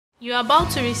You are about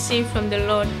to receive from the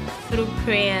Lord through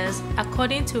prayers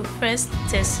according to 1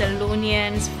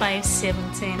 Thessalonians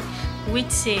 5:17,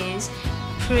 which says,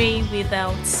 "Pray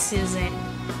without ceasing."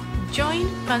 Join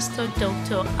Pastor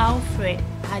Dr. Alfred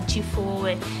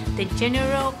Ajifowowe, the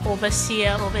General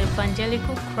Overseer of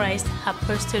Evangelical Christ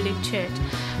Apostolic Church,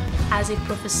 as he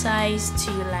prophesies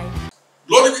to your life.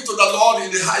 Glory be to the Lord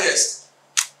in the highest.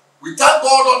 We thank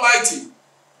God Almighty,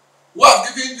 who have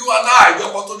given you and I the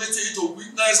opportunity to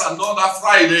witness another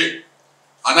Friday.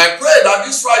 And I pray that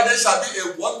this Friday shall be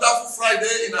a wonderful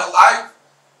Friday in our life,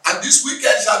 and this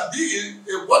weekend shall be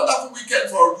a wonderful weekend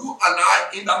for you and I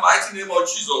in the mighty name of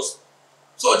Jesus.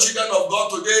 So, children of God,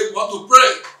 today we want to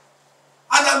pray.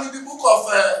 And I'm in the book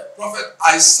of Prophet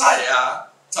Isaiah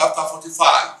chapter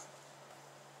 45.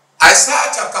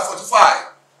 Isaiah chapter 45,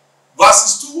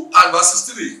 verses 2 and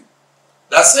verses 3,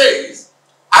 that says,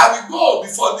 "I will go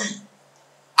before thee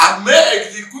and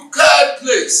make the crooked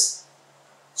place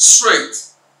straight.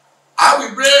 I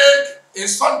will break in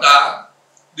sunder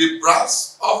the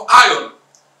brass of iron,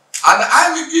 and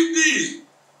I will give thee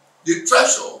the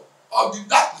treasure of the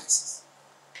darkness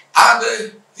and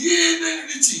the hidden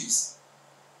riches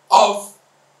of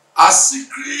a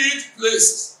secret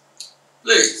place,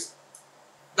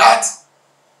 that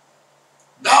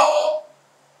thou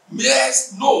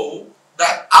mayest know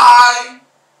that I,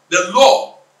 the Lord,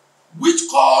 which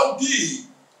called thee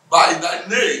by thy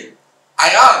name, I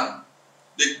am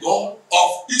the God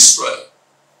of Israel."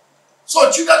 So,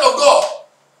 children of God,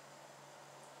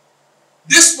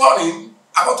 this morning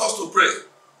I want us to pray.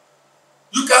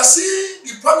 You can see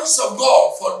the promise of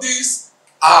God for this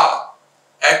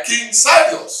King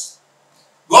Cyrus.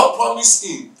 God promised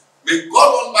him, may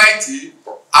God Almighty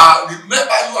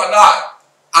remember you and I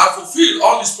and fulfill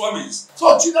all his promise.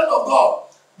 So, children of God,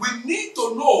 we need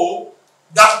to know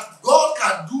that God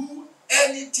can do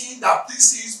anything that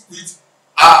pleases with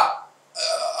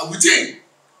him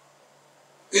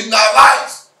in our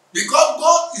lives, because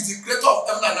God is the creator of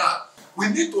heaven and earth. We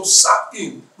need to serve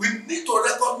him. We need to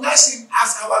recognize him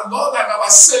as our Lord and our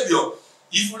Savior.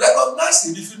 If you recognize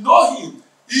him, if you know him,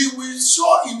 he will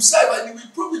show himself and he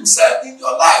will prove himself in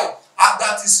your life, and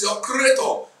that is your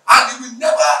creator, and he will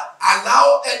never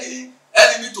allow any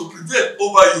enemy to prevail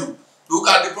over you. Look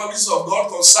at the promise of God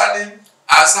concerning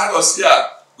Cyrus here.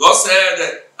 God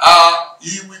said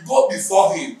he will go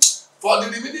before him. For the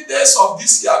remaining days of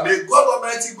this year, may God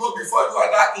Almighty go before you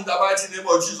and I in the mighty name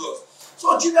of Jesus.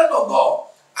 So, children of God,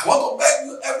 I want to beg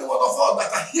you, every one of us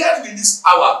that are hearing in this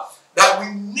hour, that we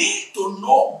need to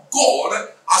know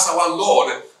God as our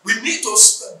Lord. We need to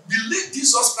believe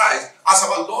Jesus Christ as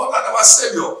our Lord and our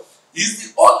Savior. He's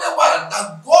the only one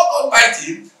that God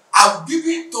Almighty has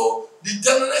given to the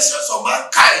generations of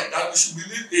mankind that we should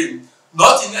believe in.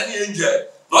 Not in any angel,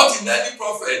 not in any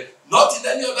prophet, not in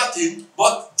any other thing,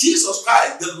 but Jesus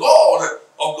Christ, the Lord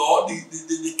of Lords,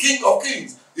 the King of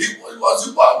Kings. He was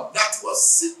the one that was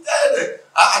seated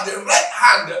at the right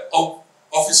hand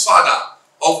of his Father,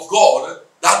 of God,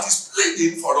 that is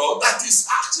pleading for us, that is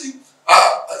asking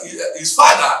his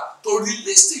Father to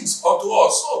release things unto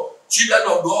us. So,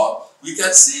 children of God, we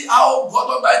can see how God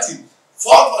Almighty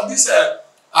fought for this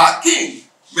king.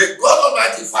 May God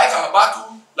Almighty fight our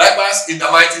battle likewise in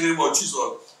the mighty name of Jesus.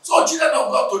 So, children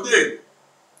of God, today,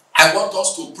 I want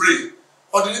us to pray.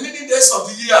 For the remaining days of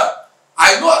the year,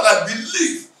 I know and I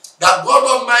believe that God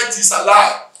Almighty is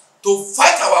alive to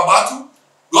fight our battle.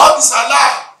 God is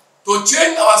alive to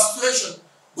change our situation.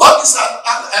 God is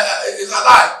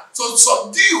alive to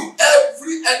subdue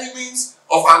every enemies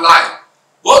of our life.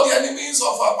 Both the enemies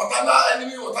of our paternal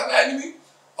enemy, maternal enemy,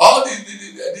 or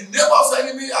the neighbor's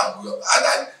enemy, and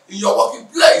either in your working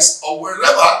place or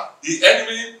wherever the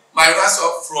enemy might rise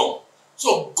up from.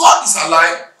 So God is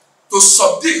alive to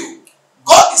subdue.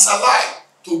 God is alive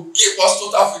to give us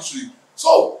total victory.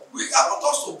 So I want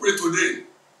us to pray today.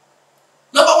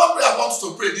 Number one prayer I want us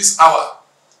to pray this hour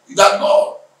is that,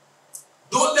 Lord,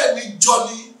 don't let me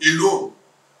journey alone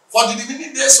for the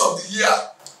remaining days of the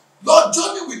year. Lord,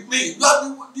 journey with me. You are the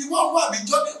one who has been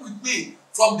journeying with me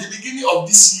from the beginning of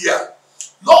this year.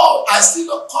 Lord, I still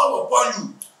not call upon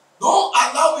you. Don't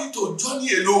allow me to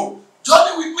journey alone.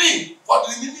 Journey with me for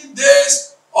the remaining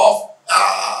days of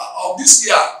this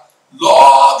year.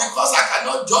 Lord, because I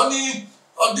cannot journey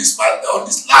on this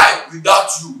life without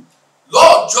you.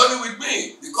 Lord, journey with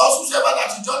me, because whosoever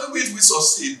that you journey with will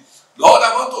succeed. Lord,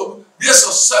 I want to be a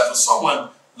successful someone.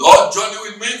 Lord, journey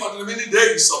with me for the remaining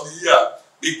days of the year.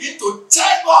 Begin to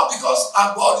thank God because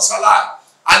our God is alive.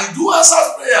 And he do answer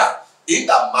prayer in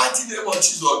the mighty name of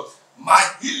Jesus.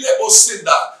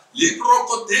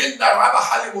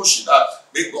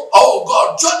 Oh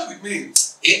God, journey with me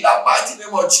In the mighty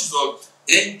name of Jesus.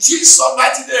 In Jesus'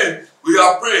 mighty name, we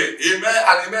are praying. Amen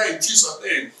and amen in Jesus'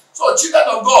 name. So, children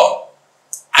of God,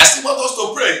 I still want us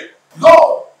to pray.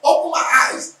 Lord, open my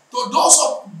eyes to those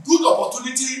good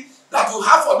opportunity that you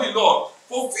have for me, Lord.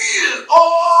 Fulfill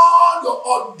all your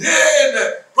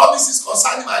ordained promises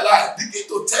concerning my life. Begin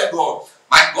to tell God,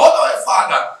 my God and my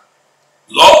Father,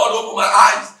 Lord, open my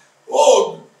eyes.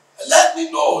 Oh, let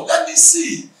me know, let me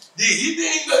see the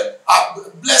hidden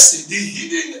blessing, the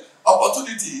hidden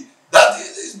opportunity that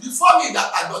is before me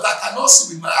that I cannot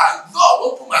see with my eyes.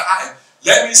 Lord, open my eyes.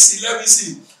 Let me see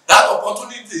that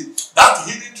opportunity, that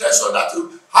hidden treasure that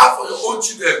you have for your own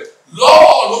children.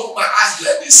 Lord, open my eyes.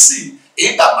 Let me see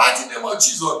in the mighty name of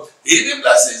Jesus. Hidden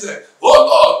blessings. Oh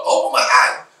Lord, open my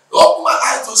eyes. Open my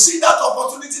eyes to see that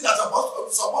opportunity that I'm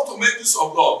supposed to make use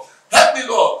of, Lord. Help me,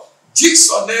 Lord.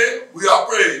 Jesus' name, we are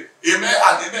praying. Amen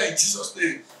and amen in Jesus'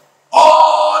 name.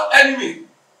 All enemy,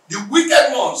 the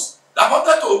wicked ones that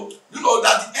wanted to,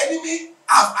 that the enemy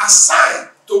have assigned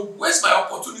to waste my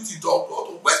opportunity,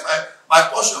 to waste my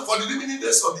portion for the remaining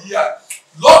days of the year.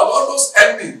 Lord, all those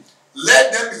enemies,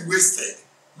 let them be wasted.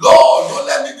 Lord, don't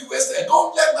let me be wasted.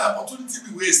 Don't let my opportunity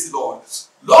be wasted, Lord.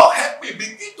 Lord, help me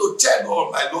begin to check,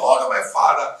 Lord, my Lord and my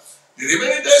Father. The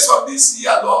remaining days of this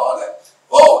year, Lord,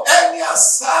 any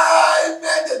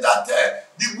assignment that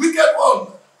the wicked one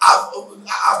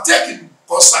have taken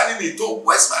concerning me to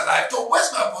waste my life, to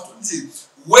waste my opportunity,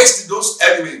 waste those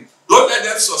enemies. Don't let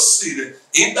them succeed.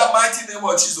 In the mighty name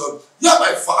of Jesus. You are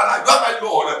my Father, you are my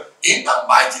Lord. In the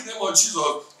mighty name of Jesus.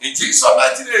 In Jesus'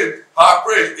 mighty name, I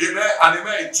pray. Amen and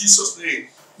amen in Jesus' name.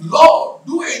 Lord,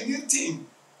 do a new thing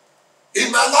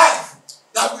in my life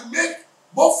that will make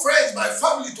both friends, my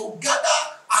family to gather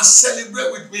and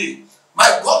celebrate with me.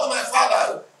 My God and my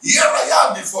Father, here I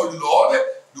am before you, Lord.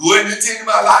 Do anything in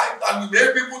my life that will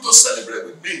make people to celebrate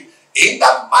with me. In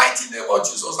the mighty name of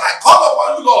Jesus, I call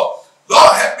upon you, Lord.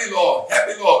 Lord, help me, Lord. Help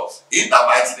me, Lord. In the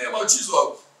mighty name of Jesus,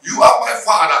 you are my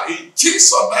Father. In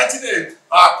Jesus' mighty name,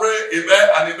 I pray, amen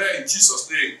and amen in Jesus'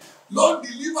 name. Lord,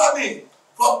 deliver me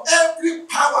from every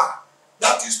power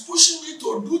that is pushing me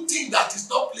to do things that is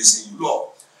not pleasing you, Lord.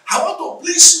 I want to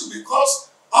please you because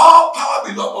all power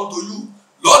belongs unto you.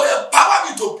 Lord, empower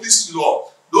me to please you, Lord.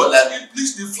 Don't let me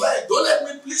please the flesh. Don't let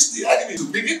me please the enemy.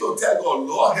 To begin to tell God,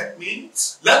 Lord, help me.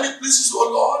 Let me please you, oh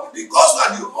Lord, because you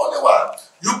are the only one.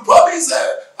 You promised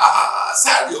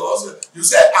Cyrus, you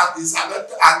said,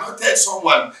 anointed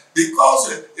someone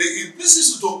because it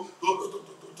pleases you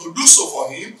to do so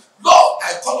for him. Lord,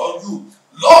 I call on you.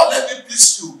 Lord, let me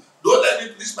please you. Don't let me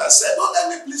please myself. Don't let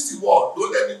me please the world.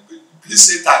 Don't let me please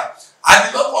Satan.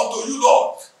 I belong unto you,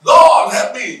 Lord. Lord,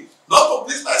 help me not to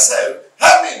please myself.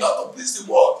 Help me not to please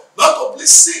the world. Not to please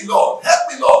sin, Lord.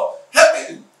 Help me, Lord. Help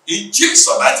me. In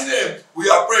Jesus' mighty name, we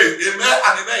are praying. Amen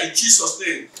and amen in Jesus'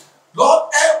 name.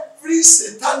 Lord, every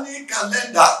satanic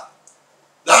calendar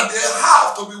that they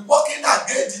have to be working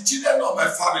against the children of my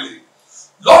family,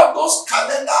 Lord, those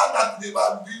calendars that they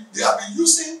have been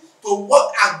using to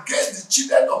work against the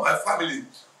children of my family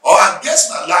or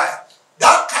against my life,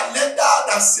 that calendar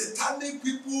that satanic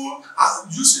people are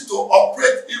using to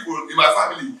operate evil in my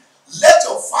family, let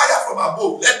your fire from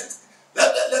above, let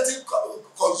it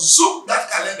consume that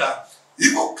calendar.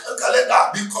 Evil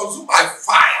calendar be consumed by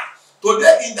fire.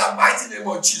 Today, in the mighty name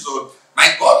of Jesus,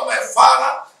 my God and my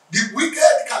Father, the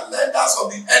wicked calendars of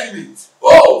the enemy,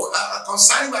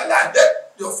 concerning my life,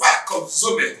 let your fire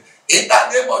consume it. In the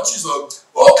name of Jesus,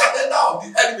 calendar of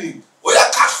the enemy,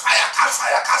 catch fire, catch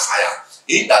fire, catch fire.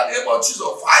 In the name of Jesus,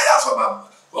 fire from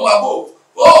above.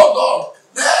 Oh Lord,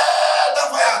 let the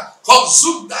fire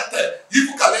consume that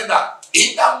evil calendar.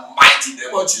 In the mighty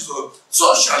name of Jesus,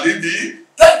 so shall it be.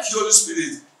 Thank you, Holy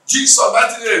Spirit. Jesus'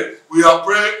 mighty name, we are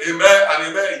praying. Amen and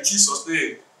amen in Jesus'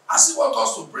 name. As you want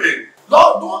us to pray,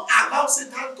 Lord, don't allow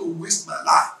Satan to waste my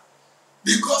life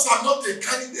because I'm not a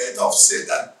candidate of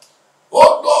Satan.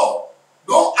 Oh Lord,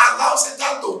 don't allow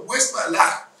Satan to waste my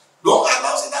life. Don't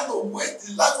allow Satan to waste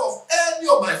the life of any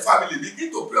of my family.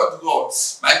 Begin to pray unto God.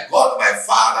 My God, my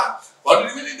Father, for the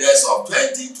remaining days of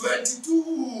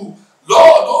 2022,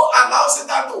 Lord, don't allow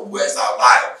Satan to waste our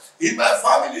life in my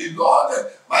family. Lord,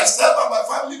 myself and my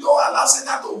family, don't allow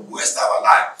Satan to waste our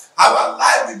life. Our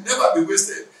life will never be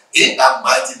wasted. In the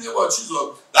mighty name of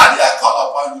Jesus, Daddy, I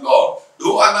call upon you, Lord.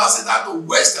 Don't allow Satan to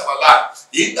waste our life.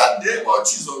 In the name of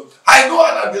Jesus, I know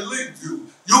and I believe you.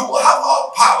 You will have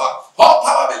all power. All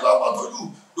power belongs unto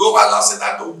you. Don't allow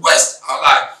Satan to waste our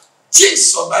life.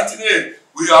 Jesus' mighty name,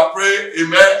 we are praying.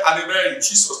 Amen and amen in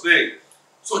Jesus' name.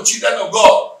 So, children of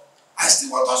God, I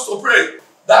still want us to pray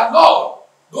that, Lord,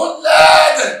 don't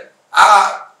let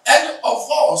any of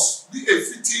us be a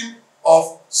victim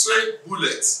of stray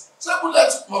bullets. Stray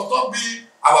bullets must not be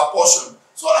our portion.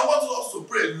 So I want us to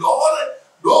pray, Lord,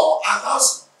 don't allow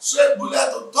stray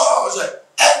bullets to touch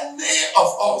any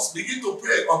of us. Begin to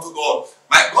pray unto God.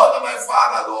 My God and my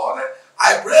Father, Lord,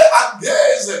 I pray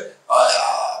against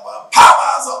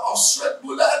powers of stray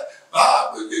bullets.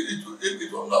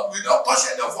 It will not touch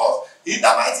any of us. In the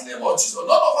mighty name of Jesus, none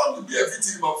of us will be a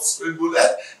victim of stray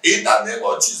bullet. In the name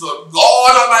of Jesus,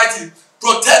 God Almighty,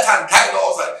 protect and guide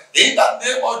us. In the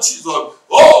name of Jesus,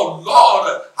 oh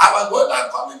Lord, our going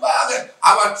and coming back,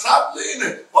 our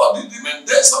traveling for the remaining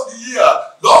days of the year,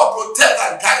 Lord, protect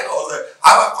and guide us.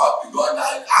 Our going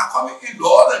and coming in,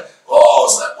 Lord, oh,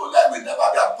 stray bullet will never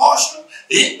be a portion.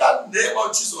 In the name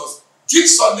of Jesus,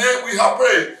 Jesus' name we have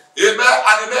prayed. Amen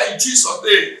and amen in Jesus'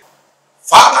 name.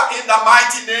 Father, in the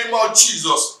mighty name of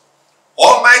Jesus,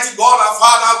 Almighty God and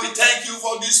Father, we thank you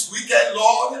for this weekend,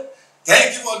 Lord.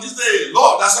 Thank you for this day,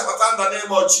 Lord. That's in the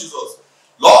name of Jesus.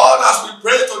 Lord, as we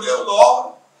pray today,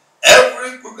 Lord,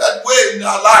 every crooked way in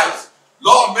our lives,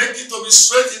 Lord, make it to be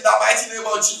straight in the mighty name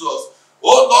of Jesus.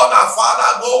 Oh Lord and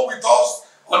Father, go with us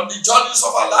on the journeys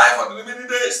of our life on the remaining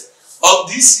days of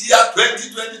this year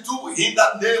 2022 in the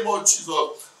name of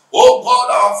Jesus. Oh God,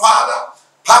 our Father,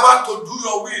 power to do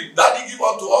your will. Daddy, give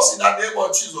unto us in the name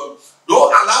of Jesus.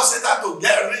 Don't allow Satan to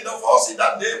get rid of us in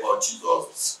the name of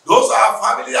Jesus. Those are our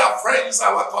family, our friends,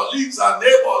 our colleagues, our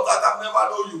neighbors that have never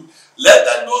known you. Let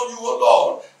them know you, O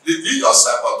Lord. Reveal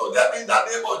yourself unto them in the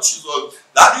name of Jesus.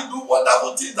 Daddy, do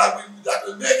wonderful things that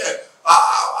will make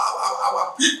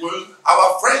our people,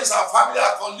 our friends, our family,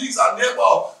 our colleagues, our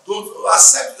neighbors to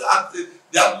accept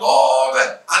their Lord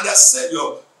and their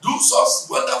Savior. Do such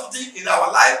wonderful thing in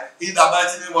our life in the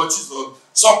mighty name of Jesus.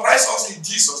 Surprise us in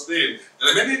Jesus' name. The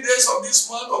remaining days of this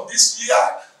month, of this year,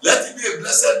 let it be a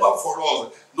blessed one for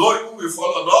us. No evil will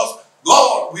fall on us.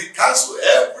 God, we cancel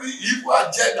every evil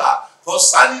agenda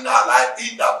concerning our life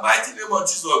in the mighty name of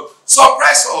Jesus.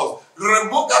 Surprise us.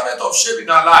 Remove garment of shame in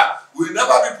our life. We will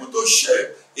never be put to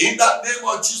shame in the name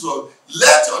of Jesus.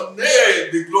 Let your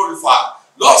name be glorified.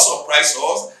 Lord, surprise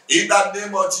us in the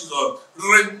name of Jesus.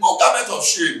 Remove garment of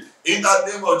shame in the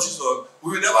name of Jesus.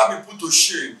 We will never be put to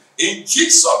shame. In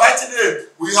Jesus' mighty name,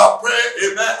 we have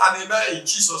prayed. Amen and amen in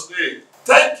Jesus' name.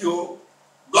 Thank you.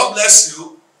 God bless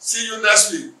you. See you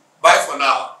next week. Bye for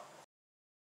now.